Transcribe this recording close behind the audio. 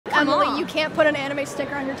Emily, you can't put an anime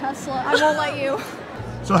sticker on your Tesla. I won't let you.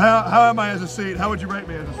 So how am I as a seat? How would you rate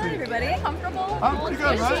me as a seat? Hi, everybody. Comfortable? I'm pretty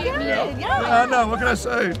good, right? Yeah. I know, what can I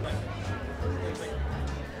say?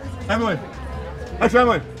 Emily. That's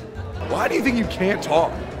Emily. Why do you think you can't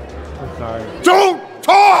talk? I'm sorry. Don't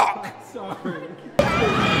talk! Sorry.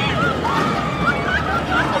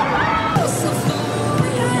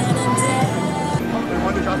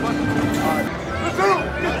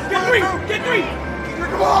 Get three! Get three!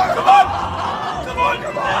 Come on! Come on! Come on!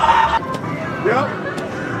 Come on!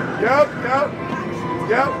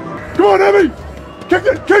 Yep. Come on, Emmy! Kick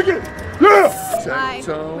it! Kick it! Yeah! Hi.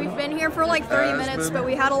 We've been here for like 30 minutes, but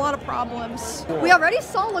we had a lot of problems. We already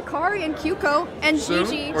saw Lakari and Kyuko and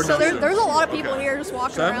Gigi, so there's a lot of people here just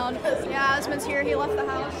walking around. Yeah, Asmon's here. He left the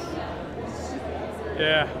house.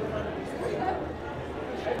 Yeah.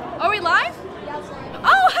 Are we live? Yeah, sorry.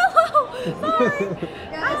 Oh, hello! Sorry.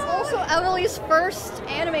 Yeah, it's also Emily's first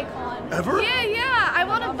anime con. Ever? Yeah. I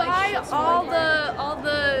want to buy all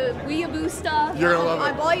the weeaboo stuff. You're gonna love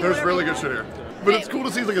I bought it. you There's whatever really you good shit here. But it's cool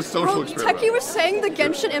to see like a social Bro, experiment. Techie was saying the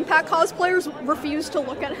Genshin Impact cosplayers refuse to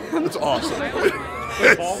look at him. It's awesome.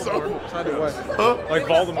 It's so Huh? Like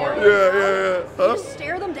Voldemort. Yeah. Huh? You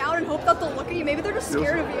stare them down and hope that they'll look at you. Maybe they're just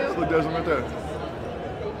scared of you. Look, there's them right there.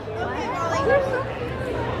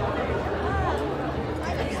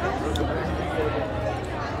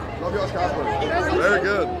 Love y'all's cosplay. Very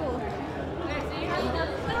good.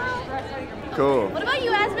 Cool. What about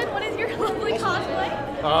you, Asmon? What is your lovely cosplay?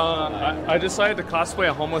 I decided to cosplay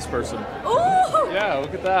a homeless person. Ooh! Yeah,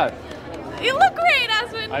 look at that. You look great,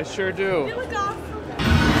 Asmon. I sure do. You look awesome.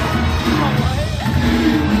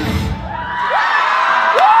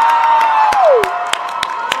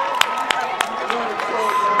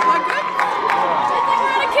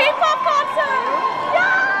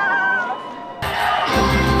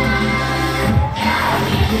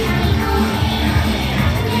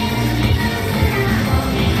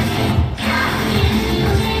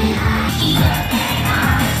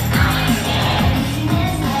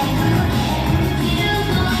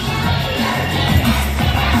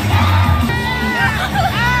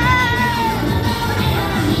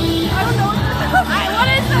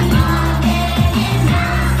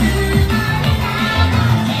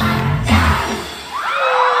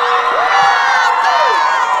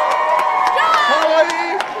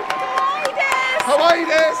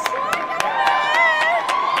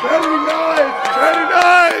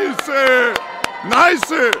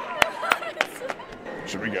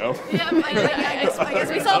 Should we go? Yeah, I guess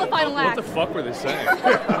we saw the final act. What the fuck were they saying?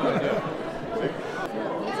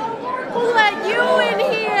 Who let you in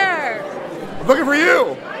here? I'm looking for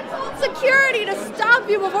you. I told security to stop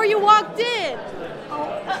you before you walked in.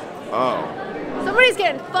 Oh. Somebody's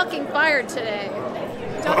getting fucking fired today.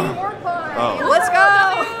 Oh. Let's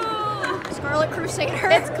go! Scarlet Crusader.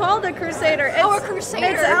 It's called a Crusader. It's, a Crusader.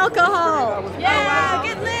 It's alcohol. Yeah,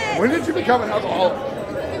 get lit. When did you become an alcoholic?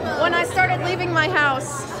 When I started leaving my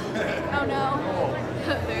house. Oh no.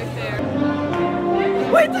 Very fair.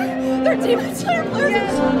 Wait, they're Demon Slayer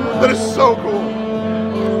players. That is so cool.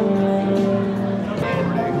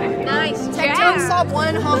 Nice. Tectone saw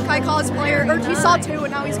one Honkai cosplayer, or he saw two,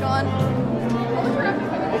 and now he's gone.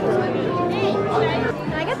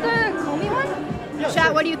 Can I get the Komi one? Yeah,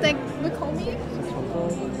 Chat, what do you think? The Komi?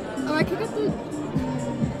 Oh, I could get the...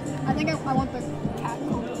 I think I want the cat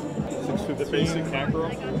Komi. The basic cat girl?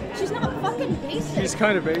 She's not fucking basic. She's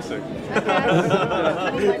kind of basic.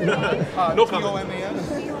 No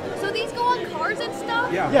P-O-M-A-S. So these go on cars and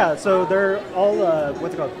stuff? Yeah, so they're all,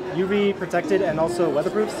 what's it called, UV protected and also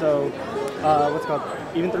weatherproof, so, what's it called,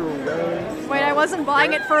 even through rain. Wait, I wasn't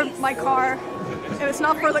buying it for my car. It was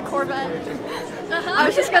not for the Corvette. I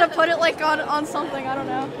was just gonna put it like on something, I don't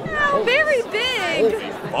know. Oh, very big!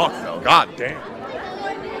 Fuck no, god damn.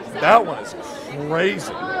 That one is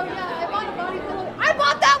crazy. I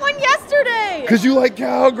bought that one yesterday! Cause you like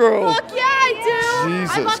cowgirls. Fuck yeah, I do!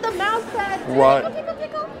 Jesus. I bought the mouse pad. Right.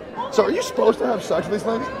 Tickle. So are you supposed to have sex with these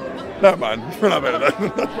things? Never mind. We're not better than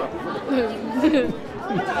that.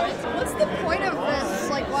 What's the point of this?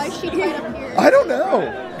 Like, why is she right up here? I don't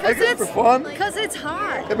know. I guess for fun. Because it's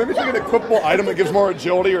hot. Yeah, maybe it's like an equipable item that gives more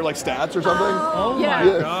agility or like stats or something. Oh Yeah.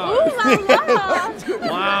 my god. Ooh la la!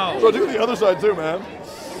 Wow. So do the other side too, man.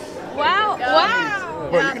 Wow! Wow!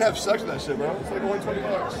 Bro, you can have sex with that shit, bro. It's like only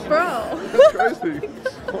 $20. Bro. That's crazy.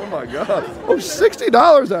 Oh my god. Oh,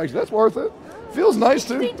 $60 actually. That's worth it. Feels nice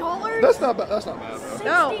too. $60? That's not bad. That's not bad, bro.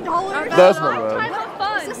 No. $60? That's not bad. Lifetime of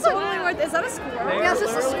fun. Is this totally worth it? Is that a squirrel? Yeah, is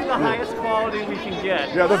this a The squirrel? highest quality we can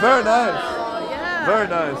get. Yeah, they're very nice. Oh, yeah. Very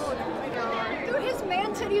nice. Dude, his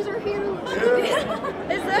man titties are huge.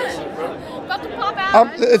 Is that? About to pop out.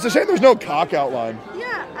 It's a shame there's no cock outline.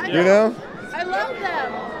 Yeah, You know? I love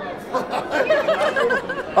them.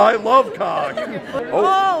 I love cock.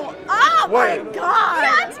 Oh my Wait.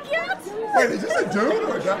 god! Yes. Wait, is this a dude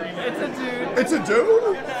or is that? It's a dude. It's a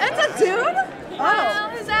dude? It's a dude? Oh,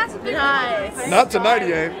 his ass is big. Nice. Not tonight,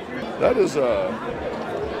 he ain't. That is God.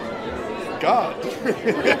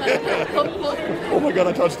 Oh my god,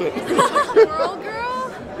 I touched it. Squirrel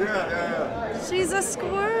girl? Yeah. She's a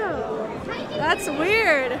squirrel. That's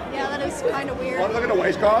weird. Yeah, that is kind of weird. Want to look at the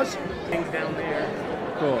waist cause? Things down there.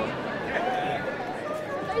 Cool.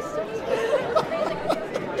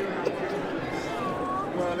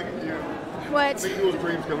 Well, look at you. What? Make those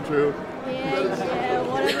dreams come true.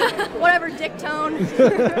 Yeah, whatever, dick tone.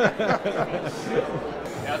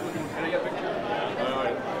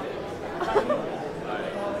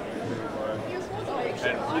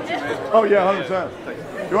 Oh yeah,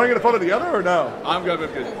 100%. You want to get a photo together or no? I'm good.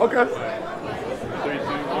 Okay. 3, 2, 1.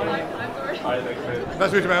 Alright, thanks, man. Nice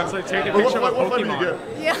to meet you, man. So take a picture of a what flavor do you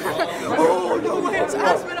Pokemon. get? Yeah. Oh, no way, it's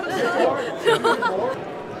Aspen.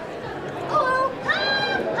 Hello.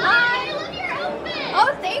 Hi, I love your outfit.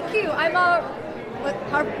 Oh, thank you. I'm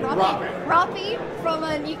Rafi from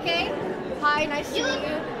Nikkei. Hi, nice to meet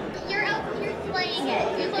you. You're slaying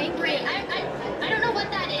it. You look great. I don't know what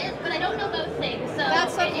that is, but I don't know those things, so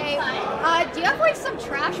That's okay. it's fine. Do you have like some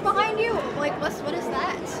trash behind you? Like, what is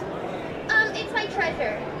that? It's my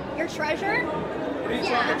treasure. Your treasure? What are you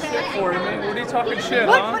Yeah. talking shit for, man? What are you talking shit,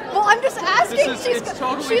 What? huh? Well, I'm just asking. This is- it's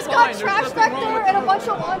totally she's fine. got There's trash nothing back wrong there with and a it. bunch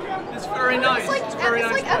of laundry. It's very nice. It's like, It's very it's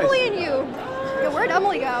nice like Emily place. and you. Yeah, where'd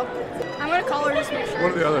Emily go? I'm gonna call her just to make sure.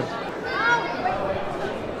 One or the other.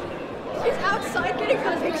 She's outside getting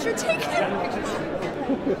her picture taken.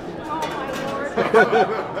 Oh my lord.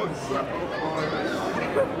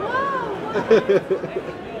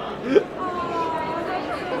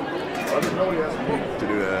 I didn't know he asked me to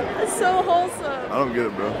do that. It's so wholesome. I don't get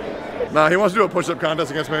it, bro. Nah, he wants to do a push-up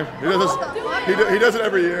contest against me. He does this. He does it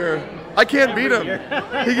every year. I can't beat him.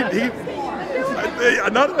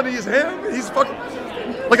 Not that he's him. He's fucking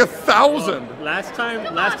like 1,000. Last time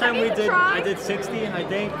I did 60, I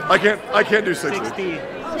think. I can't do 60. 60.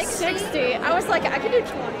 60. I was like, I could do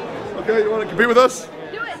 20. Okay, you want to compete with us? Do it.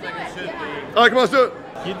 Yeah. All right, come on, let's do it.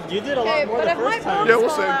 You did a lot more but the if my first time. bones Yeah, we'll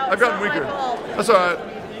fall see. out, I've gotten it's not weaker. my fault. That's all right.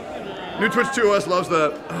 New Twitch 2OS loves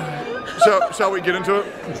that. Shall we get into it?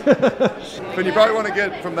 Then you probably want to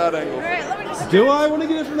get from that angle. All right, let me just. Do I want to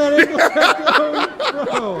get it from that angle?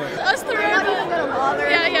 Bro. Us three are the.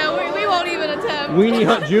 Yeah, we won't even attempt. Weenie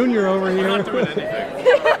Hut Jr. over We're here. not doing anything.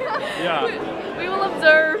 Yeah. We will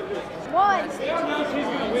observe. 1, 2, 3,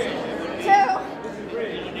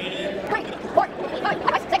 4,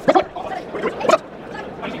 5, 6, 7, 8,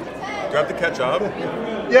 9, 10. Do I have to catch up?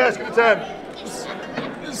 Yes, get a 10.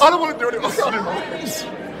 I don't want to do it anymore.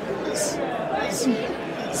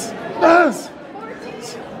 Yes.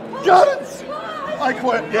 Got it. I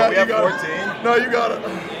quit. Yeah, we you have got 14? it. No, you got it.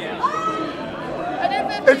 I did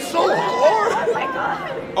 15. It's so hard. Oh my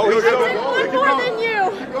god. Oh, you got it. One more than you.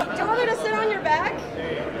 Do you want me to sit on your back?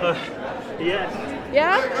 Yes.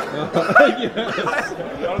 Yeah? I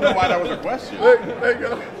don't know why that was a question. There you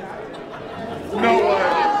go. No way.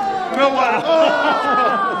 No way.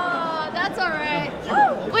 Oh. That's all right.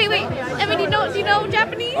 Wait. Emmy, do you know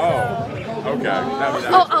Japanese? Oh, okay.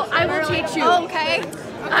 Oh, I will teach you. Okay.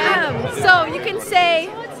 So you can say,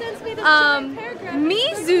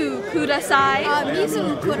 Mizu kudasai. Mizu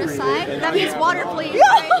kudasai. That means water, please.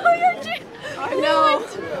 Right?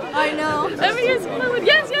 I know. That means fluid.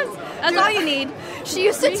 Yes. That's all you need. She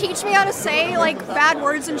used to teach me how to say like bad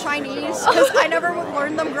words in Chinese because I never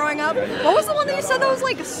learned them growing up. What was the one that you said that was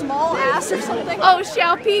like a small ass or something? Oh,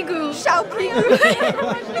 xiaopigu. Xiaopigu.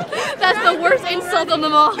 That's the worst insult of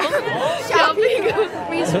them all. Xiaopigu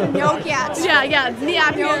means no get. Yeah.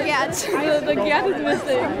 No get. The get is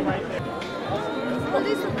missing.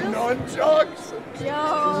 Nunchucks.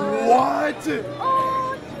 Yo. What?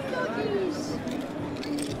 Oh, cookies.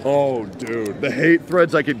 Oh, dude. The hate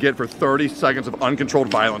threads I could get for 30 seconds of uncontrolled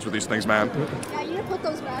violence with these things, man. Yeah, you need to put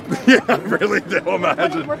those back. Right? Yeah, I really do.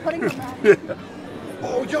 Imagine. We're putting them back. Yeah.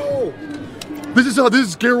 Oh, yo. This is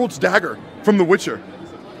Geralt's dagger from The Witcher.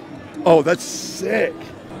 Oh, that's sick.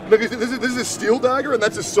 Look, this is a steel dagger, and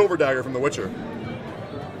that's a silver dagger from The Witcher.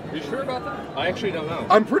 Are you sure about that? I actually don't know.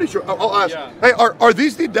 I'm pretty sure. I'll ask. Yeah. Hey, are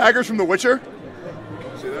these the daggers from The Witcher?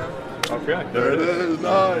 See that? Okay. There it is.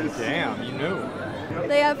 Nice. Damn, you knew.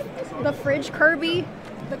 They have the fridge Kirby,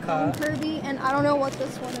 the cone Kirby, and I don't know what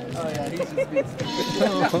this one is. Oh, yeah,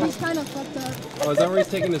 He's kind of fucked up. Oh, is that where he's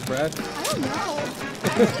taking his breath?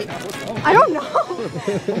 I don't know.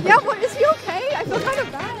 Yeah, what, is he okay? I feel kind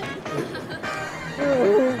of bad.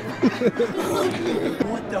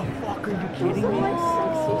 What the fuck, are you kidding me?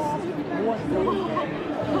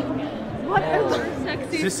 What are the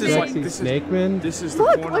Sexy. This is like Snake Man? This is the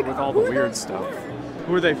Look, corner like, with all the who are weird those? stuff.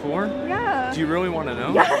 Who are they for? Yeah. Do you really want to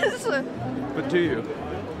know? Yes. But do you?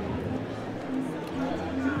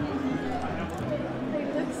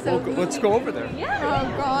 So Well, let's go over there. Yeah.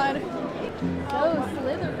 Oh God. Oh,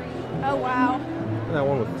 slithery. Oh wow. That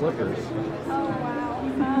one with flippers. Oh wow.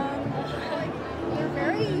 They're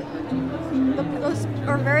very. Those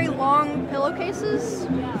are very long pillowcases.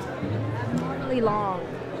 Really long.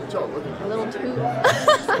 A little too.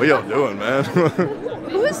 What y'all doing, man?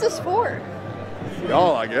 Who is this for?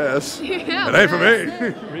 Y'all, I guess. Yeah. It ain't for me.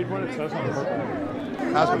 Read what it says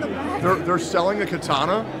on the They're selling a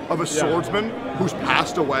katana of a swordsman who's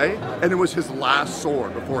passed away, and it was his last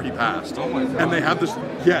sword before he passed. Oh my God. And they have this,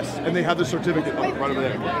 and they have the certificate right over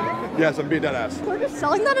there. Yes, I'm being dead ass. We're just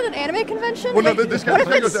selling that at an anime convention? Well, no, Like, this what guy if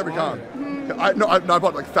it's- goes to every con. I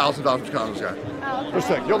bought like $1,000 of katanas, this guy. Oh, okay. They're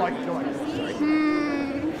sick. You'll like it.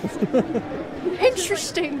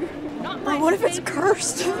 Interesting. But what if it's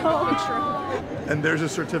cursed? And there's a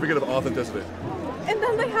certificate of authenticity. And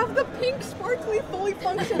then they have the pink, sparkly, fully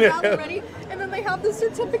functioned out already. And then they have the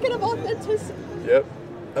certificate of authenticity. Yep.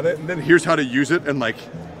 And then here's how to use it and like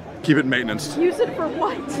keep it maintenance. Use it for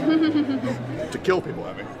what? To kill people,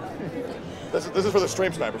 I mean. This is for the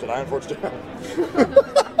stream snipers that I unfortunately have.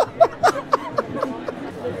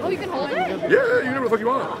 Oh, you can hold it? Yeah, you can do whatever the fuck you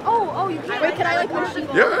want. Oh, you can. Wait, can I like push it?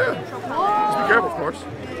 Yeah. Just be careful, of course.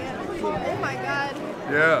 Oh my God.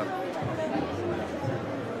 Yeah.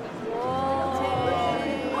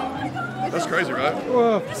 That's crazy, right?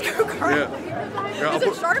 Whoa. Just go cry. Yeah. I'll Is it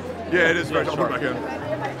put- sharp? Yeah, it is very sharp. I'll put it back in.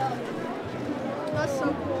 That's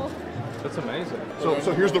so cool. That's amazing.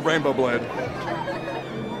 So here's the rainbow blade.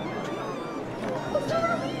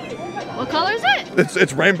 What color is it?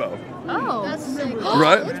 It's rainbow. Oh. That's sick.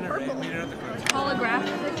 Right? It's purple.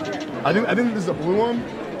 Holographic. I think this is a blue one.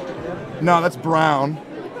 No, that's brown.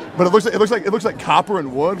 But it looks like copper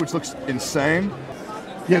and wood, which looks insane.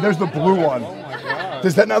 Yeah, there's the blue one.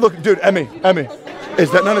 Does that not look, dude? Emmy,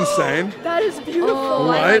 is that not insane? That is beautiful.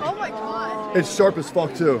 Right? Oh my God. It's sharp as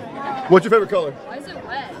fuck too. What's your favorite color? Why is it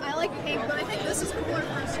wet? I like pink, but I think this is cooler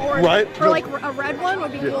for a sword. Right? Or like a red one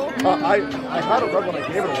would be cool. I had a red one. I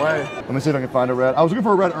gave it away. Let me see if I can find a red. I was looking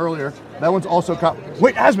for a red earlier. That one's also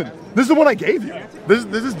Wait, Asmon, this is the one I gave you.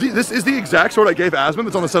 This is the exact sword I gave Asmon.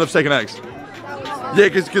 That's on the set of Steak and Eggs. Yeah,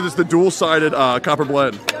 because it's the dual-sided copper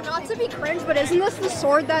blade. Not to be cringe, but isn't this the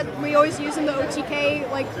sword that we always use in the OTK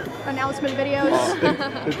like announcement videos?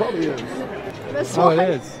 It probably is. This Oh, one. it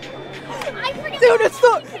is. Dude, it's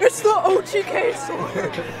the OTK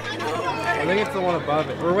sword. I think it's the one above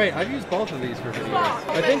it. Or wait, I've used both of these for videos.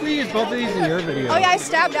 I think we used both of these in your video. Oh yeah, I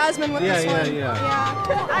stabbed Asmon with this one.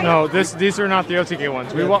 Yeah. No, these are not the OTK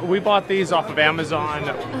ones. We bought these off of Amazon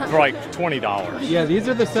for like $20. Yeah, these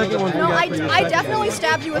are the second ones we No, got for your I second definitely video.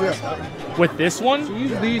 stabbed you with this one. With this So one?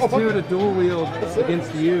 use these two to dual wield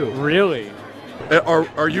against you. Really?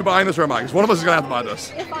 Are you buying this or am I? Because one of us is gonna have to buy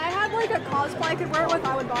this. If I had like a cosplay I could wear it with,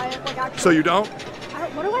 I would buy it. Like actually. So you don't?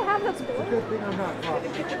 What do I have that's good? Like, I'm trying to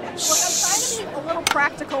be a little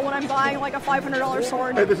practical when I'm buying like a $500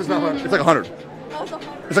 sword. Hey, this is not. It's like 100. That was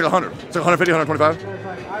 100. It's like 100. It's like 150,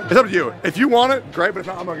 125. It's up to you. If you want it, great. But if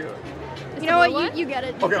not, I'm gonna get it. You know what? You get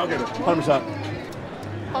it. Okay, I'll get it. 100%.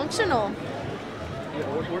 Functional.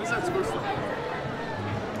 What is that supposed to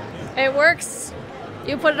be? It works.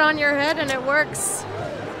 You put it on your head and it works.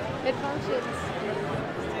 It functions.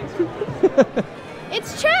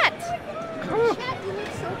 It's Chet. Chat, you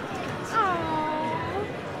look so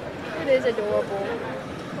cute. It is adorable.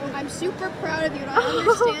 I'm super proud of you, and I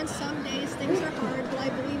understand some days things are hard, but I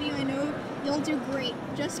believe you. I know you'll do great.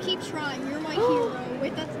 Just keep trying. You're my hero.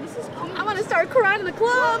 Wait, this is cute. I'm gonna start crying in the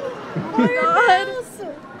club. Oh my God.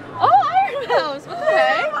 Oh, Iron Mouse. What the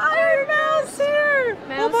heck? Iron Mouse here.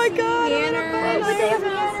 Oh my God.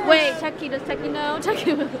 Nanners. Wait, Techie, does Techie know?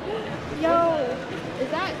 Techie. Yo, is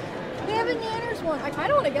that? They have a Nanners one. I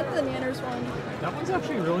kind of want to get the Nanners one. That one's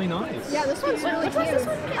actually really nice. Yeah, this one's really Which cute. one's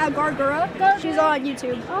this one? Gargura. She's on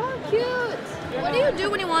YouTube. Oh, cute. What do you do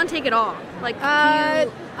when you want to take it off? Like, I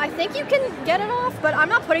think you can get it off, but I'm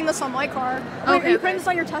not putting this on my car. Wait, are you putting this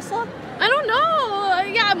on your Tesla? I don't know.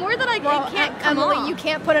 Yeah, more than it can't come Emily, off. you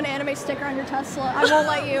can't put an anime sticker on your Tesla. I won't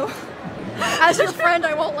let you. As your friend,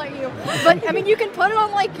 I won't let you. But I mean, you can put it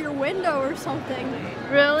on like your window or something.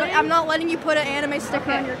 Really? But I'm not letting you put an anime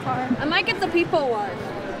sticker on your car. I might get the people one.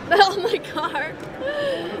 On my car.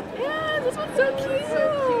 Yeah, this one's so cute. I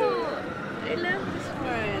love this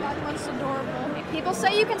one. That one's adorable. People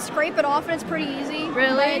say you can scrape it off and it's pretty easy.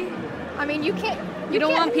 Really? but I mean, you can't. You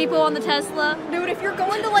don't want people on the Tesla? Dude, if you're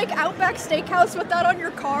going to like Outback Steakhouse with that on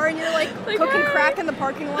your car and you're like cooking crack in the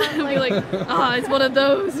parking lot, like, it's one of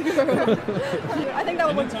those. Dude, I think that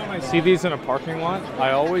would look. Anytime I see these in a parking lot,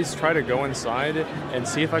 I always try to go inside and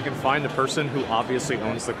see if I can find the person who obviously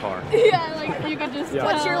owns the car. Yeah, like you could just.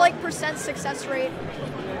 What's your like percent success rate?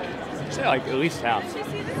 I'd say like at least half.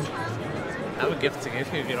 I have a gift to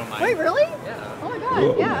give you if you don't mind. Wait, really? Yeah. Oh my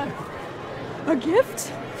god, yeah. A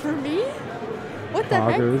gift for me? What the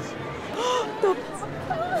Poggers. heck?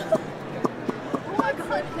 Oh my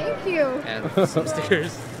god, thank you. And some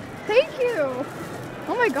stickers. Thank you.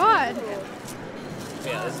 Oh my god.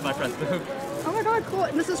 Yeah, this is my friend's boob. Oh my god, cool.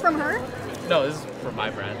 And this is from her? No, this is for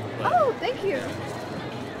my friend. but Oh, thank you.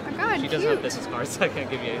 Oh my god, She cute. doesn't have business cards, so I can't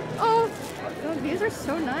give you any. Oh, these are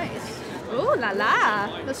so nice. Ooh la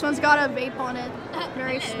la. This one's got a vape on it.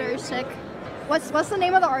 Very, very sick. What's the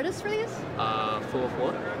name of the artist for these? Four.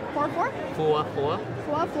 Four? Four. Fua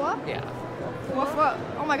Fua? Yeah. Fua Fua.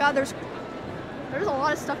 Oh my god, there's a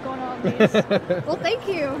lot of stuff going on with these. Well, thank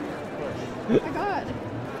you. Oh my god.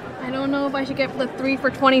 I don't know if I should get the 3 for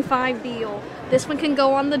 $25 deal. This one can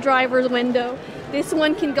go on the driver's window. This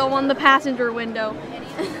one can go on the passenger window.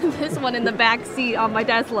 This one in the back seat on my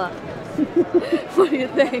Tesla. What do you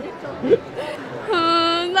think?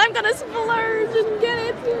 I'm gonna splurge and get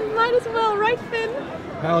it. Might as well, right, Finn?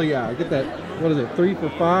 Hell yeah, get that. What is it? 3 for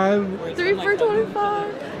 $5? 3 for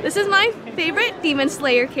 $25. This is my favorite Demon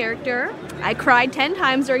Slayer character. I cried 10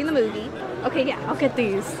 times during the movie. Okay, yeah, I'll get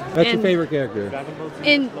these. That's your favorite character.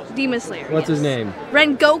 In Demon Slayer. What's his name?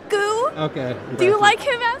 Rengoku. Okay. Do you like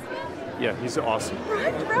him, Aspen? Yeah, he's awesome.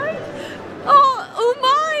 Right? Oh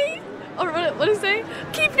my! Or what do you say?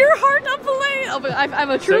 Keep your heart ablaze. Oh, but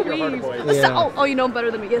I'm a true Set your heart weeb. ablaze. Yeah. Oh, you know him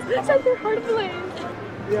better than me. Yes. Set your heart ablaze.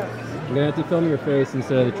 I'm gonna have to film your face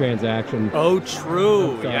instead of the transaction. Oh,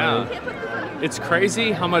 true. Sorry. Yeah. It's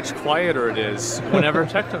crazy how much quieter it is whenever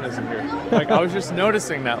Tecton isn't here. Like, I was just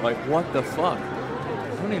noticing that, like, what the fuck?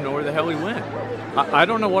 I don't even know where the hell he went. I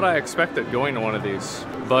don't know what I expected going to one of these,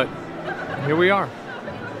 but here we are.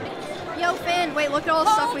 Yo, Finn, wait, look at all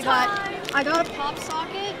the stuff we got. I got a pop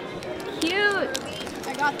socket. Cute.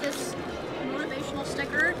 I got this motivational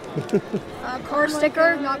sticker. Car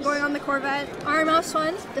sticker, not going on the Corvette. Iron Mouse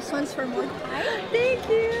one. This one's for Morgan. Thank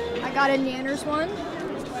you. I got a Nanners one.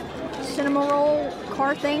 Cinema roll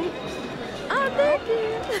car thing. Oh, thank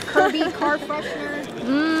you. Kirby car freshener.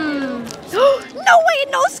 No way,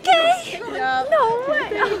 no skate. Yeah. No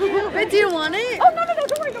way. Wait, do you want it? Oh no,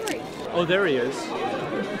 don't worry, don't worry. Oh, there he is.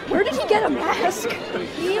 Where did he get a mask?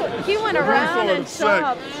 He went around and sick.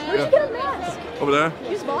 shopped. Where'd you get a mask? Over there? You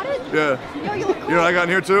just bought it? Yeah. Yo, you look cool. You know what I got in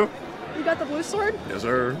here too? You got the blue sword? Yes,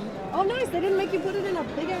 sir. Oh, nice. They didn't make you put it in a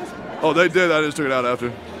big ass. Oh, they did. I just took it out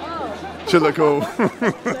after. Oh. Should look cool.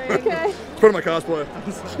 Okay. Put in my cosplay.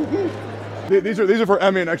 These are for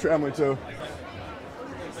Emmy and extra Emily too.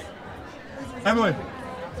 Emily.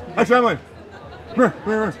 Extra Emily. Come here,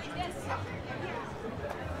 come here, come here.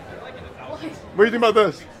 What do you think about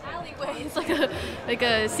this? Alleyway. It's like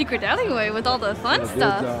a secret alleyway with all the fun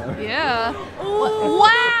stuff. job. Yeah.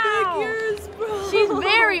 Wow. Figures, bro. She's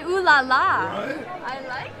very ooh la la. Right? I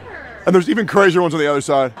like her. And there's even crazier ones on the other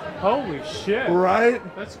side. Holy shit. Right?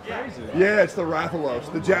 That's crazy. Yeah, it's the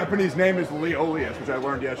Rathalos. The Japanese name is Leolius, which I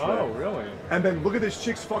learned yesterday. Oh, really? And then look at this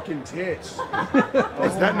chick's fucking tits. Is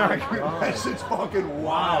that not good? That shit's fucking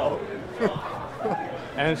wild.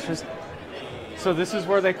 And it's just... So this is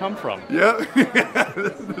where they come from? Yeah.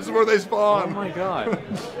 This is where they Oh spawn. my god.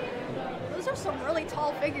 Those are some really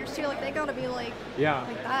tall figures too. Like they gotta be like Yeah.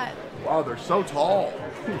 that. Wow, they're so tall.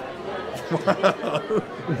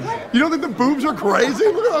 You don't think the boobs are crazy?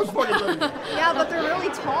 Look at those fucking things. Yeah, but they're really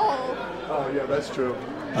tall. Oh yeah, that's true.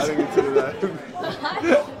 I didn't consider that.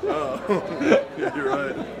 Oh, yeah, you're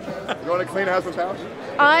right. You want to clean Aspen's house?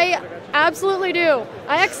 I absolutely do.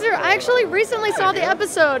 I actually recently saw the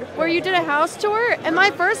episode where you did a house tour, and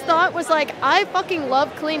my first thought was like, I fucking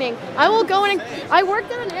love cleaning. I will go in and I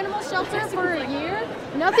worked at an animal shelter for a year.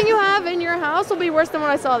 Nothing you have in your house will be worse than what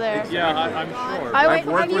I saw there. Yeah, I'm sure. I've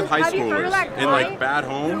worked with high have you heard of that schoolers in guy like bad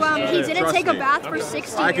homes. He didn't Trust take a me. bath for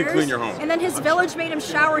 60 I years. can clean your home. And then his village made him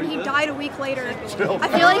shower and he died a week later. I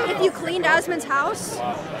feel like if you cleaned Asmon's house,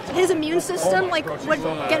 his immune system like would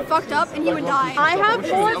get fucked up and he would die. I have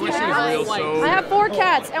 4 wish he was cats. real so- I have 4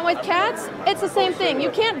 cats, and with cats, it's the same thing. You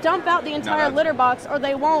can't dump out the entire litter box, or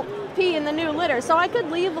they won't pee in the new litter. So I could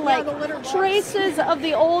leave like the litter box. traces of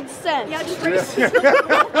the old scent. Yeah, just trace. So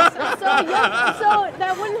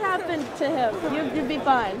that wouldn't happen to him. You'd be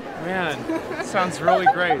fine. Man, sounds really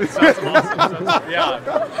great. Sounds awesome. Yeah.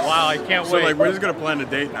 Wow, I can't So wait. like we're just gonna plan a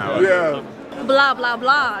date now. Yeah. Blah blah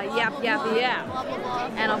blah. Yap yap yap.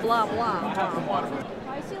 And a blah blah.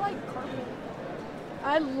 Why is he like carpeted?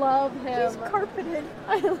 I love him. He's carpeted.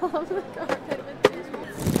 I love the carpet.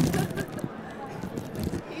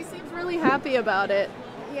 He seems really happy about it.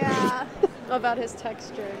 Yeah. About his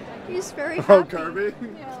texture. He's very happy. Oh, Kirby?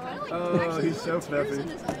 Yeah. Oh, he's so fluffy.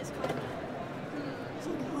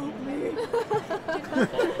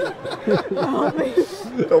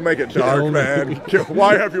 Don't make it dark, man.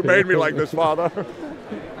 Why have you made me like this, Father?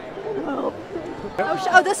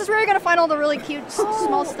 Oh, this is where you're gonna find all the really cute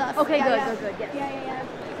small stuff. Okay, Yeah. good. Yeah.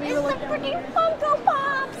 It's the freaking Funko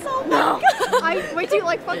Pops. Oh No. Wait, do you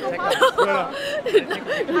like Funko Pops?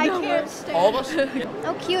 I can't stand. All of us?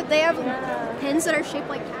 Oh, cute. They have pins that are shaped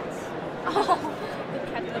like cats. Oh, the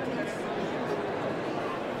cat.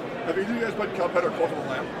 Have either of you guys played Cuphead or Cult of the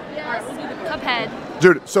Lamb? Yes. Cuphead.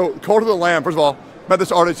 Dude, so Cult of the Lamb, first of all, met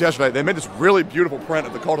this artist yesterday. They made this really beautiful print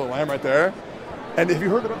of the Cult of the Lamb right there. And have you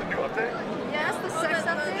heard about the new update? Yes, the sex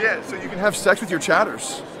update. Yeah, so you can have sex with your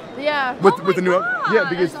chatters. Yeah. With the new yeah,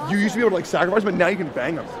 because you used to be able to like sacrifice, but now you can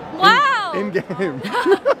bang them. Wow. In game.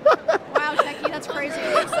 Wow, Techie, that's crazy.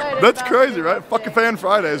 I'm excited. That's crazy, right? Fucking Fan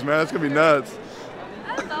Fridays, man. That's gonna be nuts.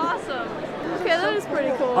 That's awesome. Okay, that is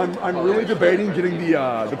pretty cool. I'm really debating getting the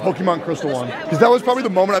Pokemon Crystal one, because that was probably the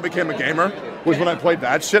moment I became a gamer. Was when I played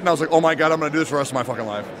that shit, and I was like, oh my god, I'm gonna do this for the rest of my fucking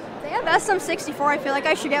life. They have SM64. I feel like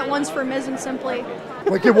I should get ones for Miz and Simply.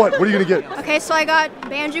 Like, get what? What are you gonna get? Okay, so I got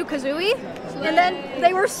Banjo-Kazooie, and then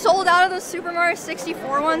they were sold out of the Super Mario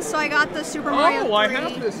 64 ones, so I got the Super Mario 3. Oh, I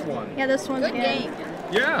have this one. Yeah, this one's good. Game.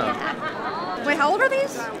 Yeah. Wait, how old are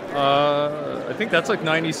these? I think that's like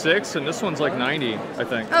 96, and this one's like 90, I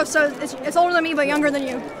think. Oh, so it's older than me, but younger than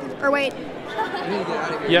you. Or wait.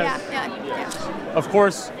 Yes. Yeah. Of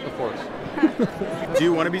course. Do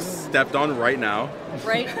you want to be stepped on right now?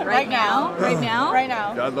 Right now.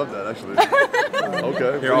 Yeah, I'd love that actually.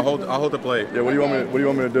 Okay. Here, I'll hold the plate. Yeah. What do you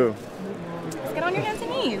want me to do? Get on your hands and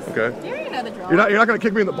knees. Okay. You already know the drill. You're not gonna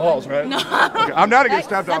kick me in the balls, right? No. Okay. I'm not against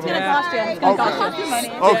stepped on. That's gonna cost you. It's gonna cost you money.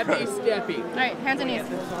 Okay. Steppy. All right, hands and knees.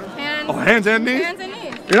 Hands. Oh, hands and knees. Hands and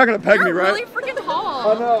knees. You're not gonna peg me, right? Really freaking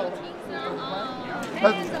tall. Oh no.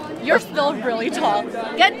 You're still really tall.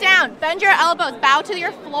 Get down. Bend your elbows. Bow to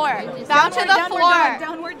your floor. Bow to the floor.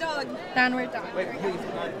 Downward dog. Downward dog.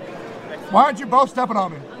 Why aren't you both stepping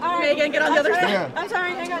on me? Megan, get on the other side. Yeah. I'm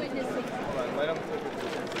sorry, hang on.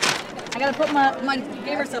 I gotta put my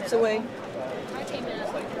gamer subs away.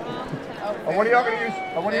 Are one of y'all gonna use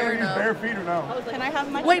bare feet or no? Can I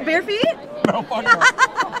have my... Wait, bare feet? No, fuck no.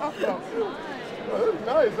 Oh, this is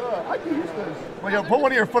nice, I can use this. Well, yo, put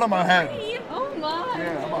one of your foot on my head. Oh my.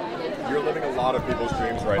 Yeah, I'm up. You're living a lot of people's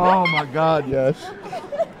dreams right now. Oh my god, yes.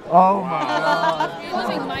 Oh my god. You're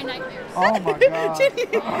living my nightmares. Oh my god.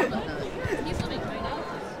 He's living my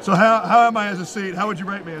nightmares. So how am I as a seat? How would you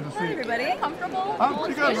rate me as a seat? Everybody comfortable? I'm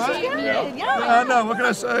pretty good, right? Yeah. No, what can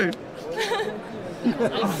I say?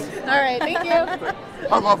 All right, thank you.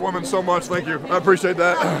 I love women so much, thank you. I appreciate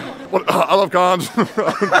that. I love cons.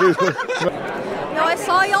 No, I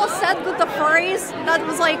saw y'all said that the furries, that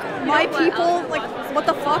was like my people, like what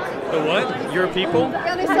the fuck? The what? Your people?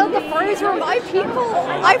 Yeah, they said the furries were my people.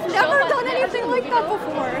 I've never done anything like that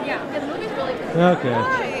before. Yeah, the movie's really good. Okay.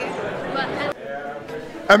 Why?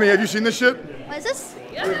 Emmy, have you seen this shit? What is this?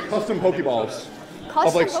 They're custom Pokeballs.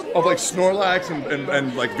 Custom Of like Snorlax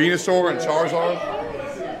and like Venusaur and Charizard.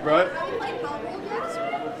 Right?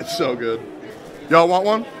 It's so good. Y'all want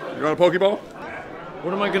one? You want a Pokeball?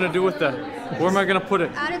 What am I gonna do with that? Where am I gonna put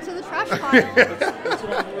it? Add it to the trash pile.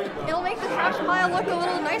 It'll make the trash pile look a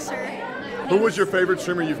little nicer. Who was your favorite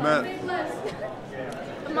streamer you've met?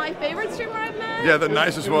 My favorite streamer I've met? Yeah, the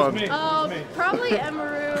nicest one. Probably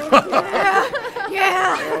Emiru.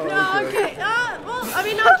 Yeah. No, okay. Well, I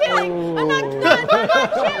mean, not kidding. I'm not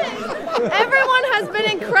kidding. Everyone has been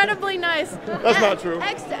incredibly nice. That's not true.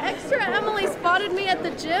 Extra Emily spotted me at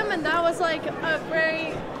the gym, and that was like a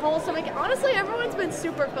very wholesome. Like, honestly, everyone's been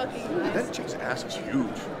super fucking nice. That chick's ass is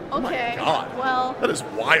huge. Okay. Oh my god. Well. That is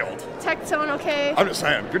wild. Tectone, okay. I'm just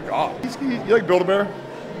saying, good god. You like Build-A-Bear?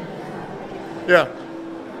 Yeah.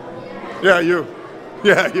 Yeah, you.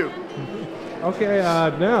 Yeah, you. Okay,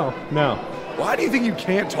 no. Why do you think you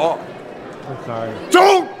can't talk? I'm sorry.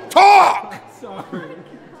 Don't talk! Sorry.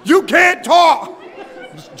 You can't talk!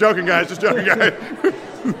 Just joking, guys. Just joking, guys.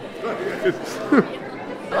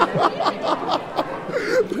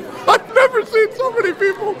 I've never seen so many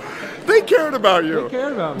people. They cared about you. They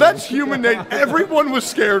cared about me. That's human nature. Everyone was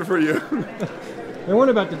scared for you. They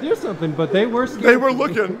weren't about to do something, but they were scared. They were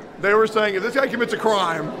looking. They were saying, if this guy commits a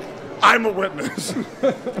crime, I'm a witness.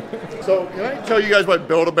 So can I tell you guys why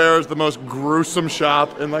Build-A-Bear is the most gruesome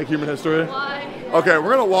shop in like human history? Why? Okay,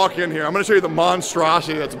 we're gonna walk in here. I'm gonna show you the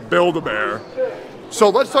monstrosity that's Build-A-Bear. So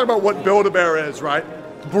let's talk about what Build-A-Bear is, right?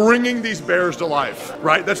 Bringing these bears to life,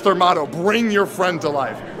 right? That's their motto, bring your friend to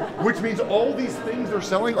life. Which means all these things they're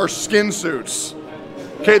selling are skin suits.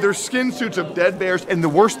 Okay, they're skin suits of dead bears, and the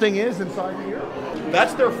worst thing is inside here,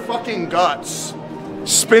 that's their fucking guts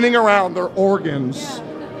spinning around their organs.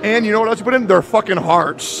 And you know what else you put in? Their fucking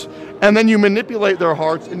hearts. And then you manipulate their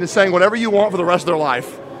hearts into saying whatever you want for the rest of their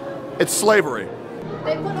life. It's slavery.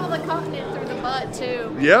 They put all the cotton in through the butt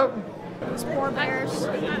too. Yep. Those poor bears.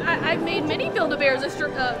 I've made many Build-A-Bears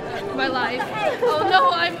in my life. Oh no,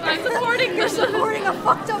 I'm supporting You're this. supporting a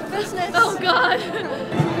fucked up business. Oh god.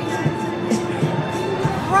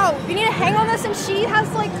 Bro, you need to hang on this, and she has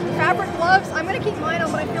like fabric gloves. I'm gonna keep mine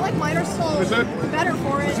on, but I feel like mine are still better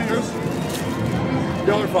for it.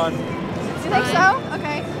 Y'all are fun. You think so?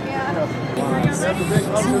 Okay, yeah.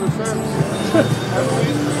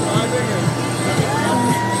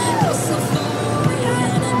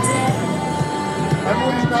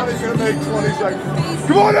 Emily's not even gonna make 20 seconds.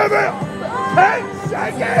 Come on, Emily! 10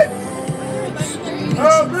 seconds!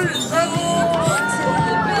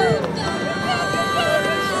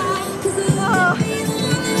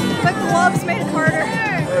 The gloves made it harder.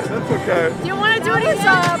 That's okay. You want to do it? It's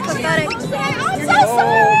pathetic. I'm so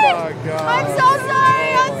sorry. Oh my god. I'm so sorry.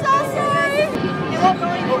 I'm so sorry. It won't go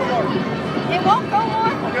anymore. It won't go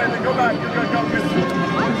more. Okay, then go back. You're gonna go get it.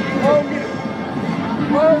 Oh, get it.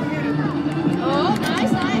 Oh, get it. Oh,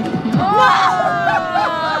 nice, nice.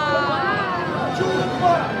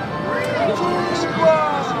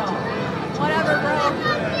 Whatever, bro.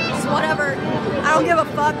 Just whatever. I don't give a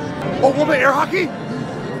fuck. Oh, we'll play air hockey?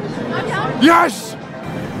 I'm down. Yes!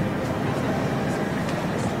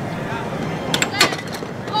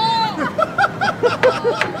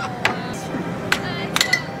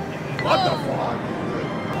 What the fuck?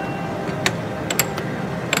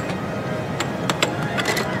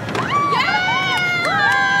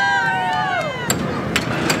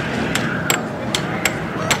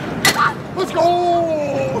 Let's go!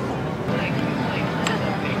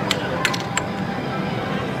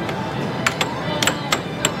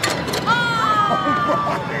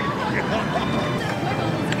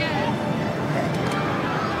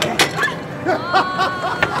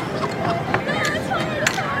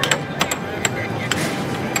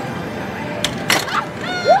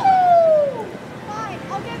 Fine,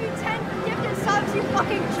 I'll give you 10 gifted subs, you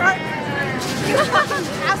fucking jerk. You fucking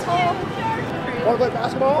asshole. Wanna play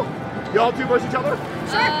basketball? Y'all two versus each other?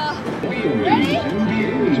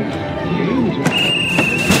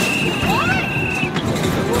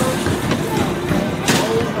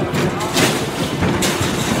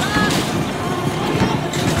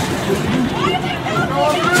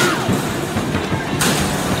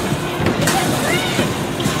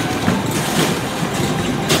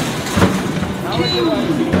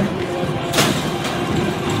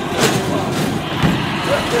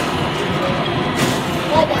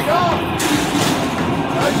 Oh my god!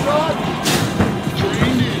 Nice shot!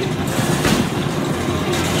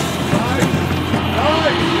 Nice!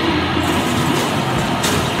 Nice!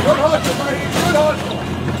 Good hustle, buddy! Good hustle!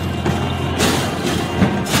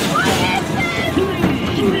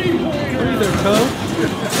 There, coach.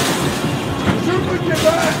 Super get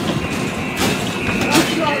back!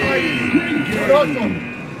 That's not right! Good hustle!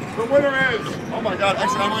 The winner is... Oh my god,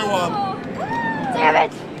 accidentally won. Damn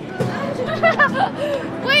it!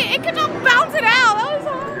 Wait, it could not bounce it out. That was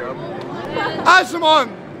hard. Asmongold!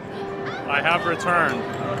 I have returned.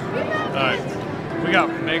 We got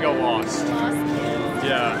mega lost.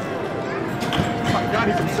 Yeah. Oh my god,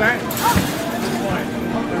 he's insane.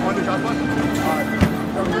 They won the cosplay?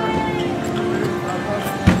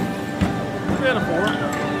 We had a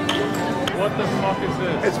 4. What the fuck is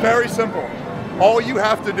this? It's very simple. All you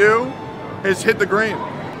have to do is hit the green.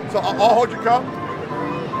 So I'll hold your cup.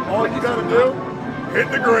 All you gotta do, hit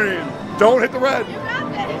the green. Don't hit the red.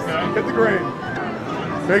 Okay. Hit the green.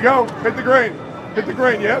 There you go. Hit the green. Hit the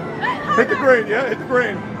green, yep. Hit the green, yeah, hit the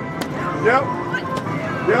green. Yep.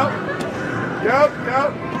 Yep. Yep,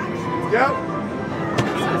 yep. Yep.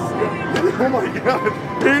 Oh my god.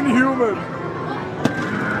 Inhuman.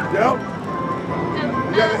 Yep.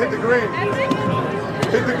 You gotta hit the green.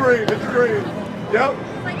 Hit the green, hit the green. Yep.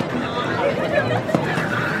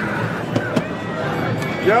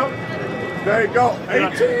 Yep. There you go. 18.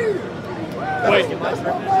 Wait. That's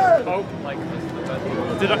not bad. Oh, like,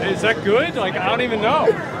 is that good? Like, I don't even know.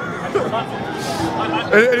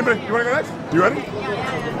 Anybody? You want to go next? You ready?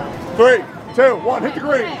 3, 2, 1. Hit the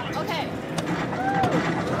green. Okay.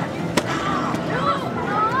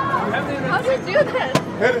 How do you do this?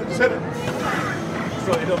 Hit it, just hit it.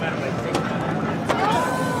 So it don't matter, like,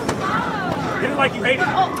 hit it like you hate it.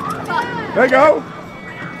 There you go.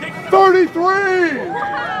 33!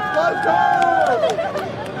 Let's go!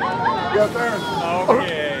 Yes, Aaron.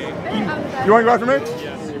 Okay. You want to go after me?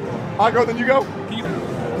 Yes. I'll go, then you go?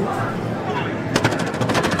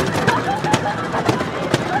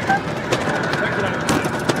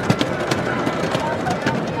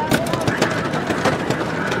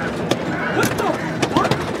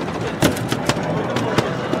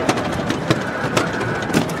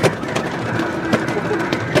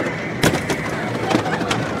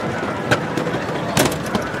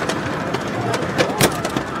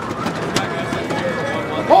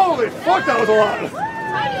 Holy fuck, that was a lot.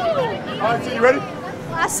 All right, so you ready?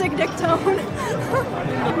 Classic Nick Tone.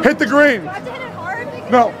 Hit the green. Do I have to hit it hard?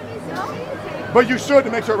 No. But you should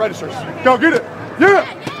to make sure it registers. Go, get it. Yeah.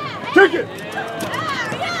 Kick it.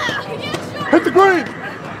 Hit the green.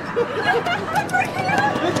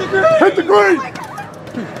 Hit the green.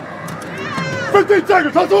 15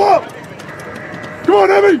 seconds. Hustle up. Come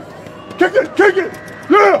on, Emmy. Kick it. Kick it.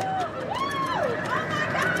 Yeah.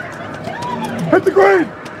 Hit the green.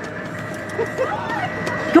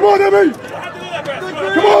 Come on, Emmy.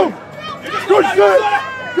 Come on. Good shit.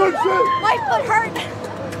 Good shit. My foot hurt.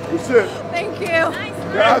 Good shit. Thank you.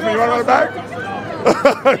 Yeah, Asmin, you want to run it back?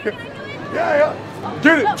 Yeah.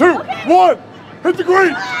 Get it. 2, 1. Hit the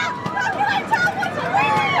green.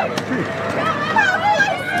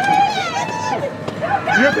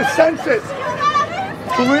 You have to sense it.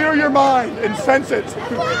 Clear your mind and sense it.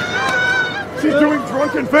 She's doing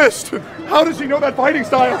drunken fist. How does she know that fighting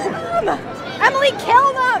style? Emily,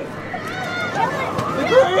 kill them. The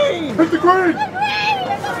green. Hit the green.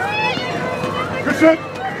 Good shit.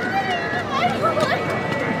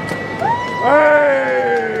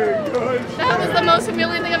 Hey, good shit. That was the most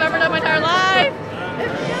humiliating thing I've ever done in my entire life.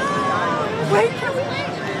 Wait,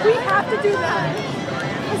 we have to do that.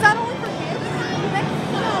 Is that only for kids?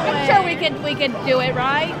 I'm sure we could do it,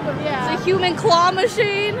 right? Yeah. It's a human claw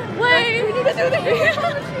machine. Wait, we need to do the human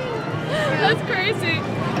claw machine. That's crazy.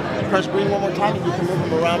 Press green one more time and you can move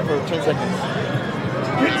them around for 10 seconds.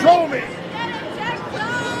 Control me.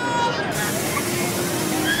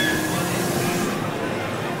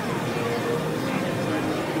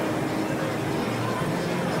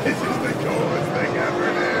 This is the coolest thing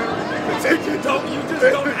ever, man. You just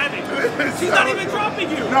don't have it. She's not even dropping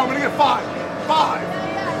you. No, I'm gonna get 5. 5.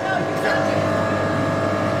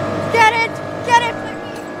 Get it. Get it.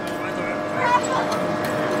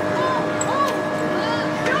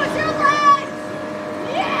 Use your legs.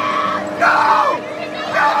 Yeah. No!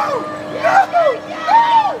 No! No!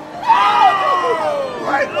 No!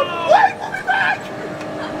 Wait, put me back!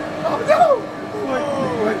 Oh no! Wait.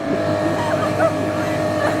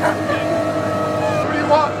 What do you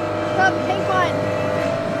want? The pink one.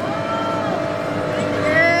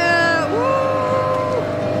 Yeah. Woo.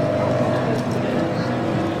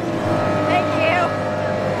 Thank you.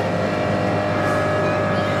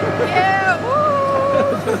 Yeah. Woo.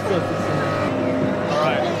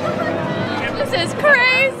 This is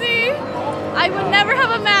crazy. I would never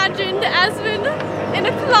have imagined Asmin in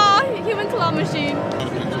a human claw machine.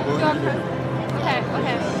 Okay.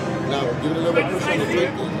 Now, give it a little bit push on the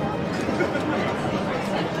brake.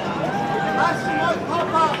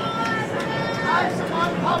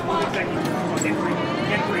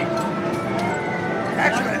 Get three.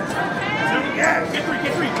 Excellent. Yes. Get three.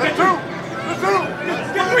 Get 2.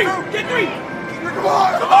 Get three. Come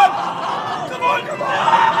on.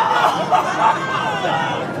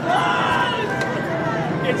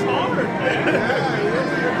 It's hard.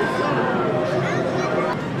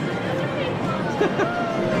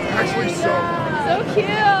 Actually, So cute.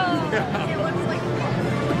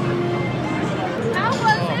 How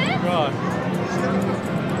was it? God.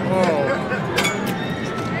 Whoa.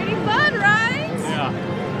 Pretty fun, right? Yeah.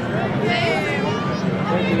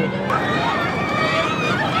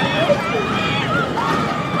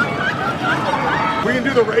 we can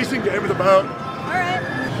do the racing game with the boat. All right.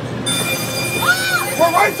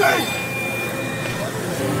 We're racing!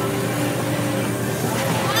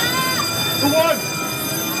 Who won?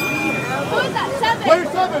 Who is that? 7. Player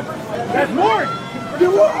 7. That's Mark.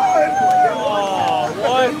 You won! Oh,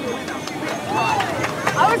 what?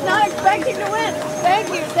 I was not expecting to win. Thank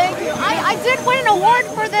you. I did win an award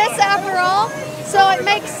for this after all, so it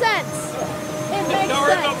makes sense. It makes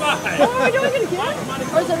sense. Oh, are we doing it again?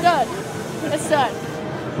 Or is it done? It's done.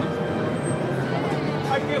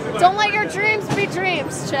 Don't let your dreams be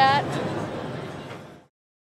dreams, chat.